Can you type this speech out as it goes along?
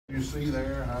You see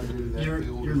there, how did that Your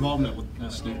feel? involvement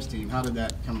with Snoop's team, how did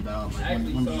that come about? Like,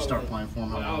 when did you start playing for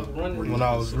him? When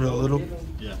I was real little.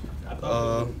 Yeah. I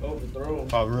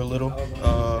was real little.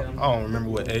 I don't remember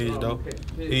what age though.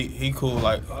 He cool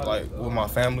like with my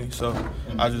family, so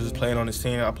I was just playing on his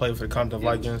team. I played for the Compton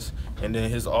Vikings and then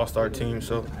his all-star team.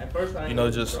 So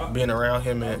just being around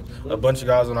him and a bunch of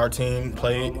guys on our team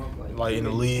played like in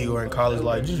the league or in college,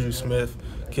 like Juju Smith,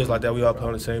 kids like that. We all play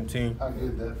on the same team. How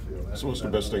did that feel? So what's the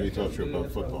best thing he taught you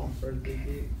about football?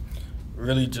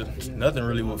 Really, just nothing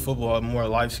really with football. More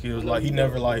life skills. Like he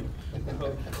never like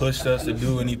pushed us to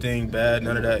do anything bad.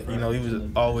 None of that. He was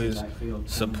always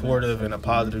supportive and a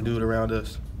positive dude around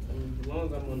us.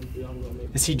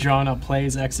 Is he drawing up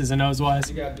plays X's and O's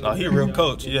wise? No, he a real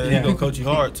coach. Yeah, he gonna coach you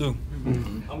hard too.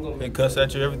 And cuss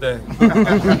at you, everything.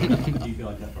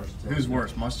 Who's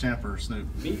worse, Muschamp or Snoop?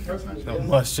 No,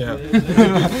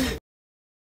 Muschamp.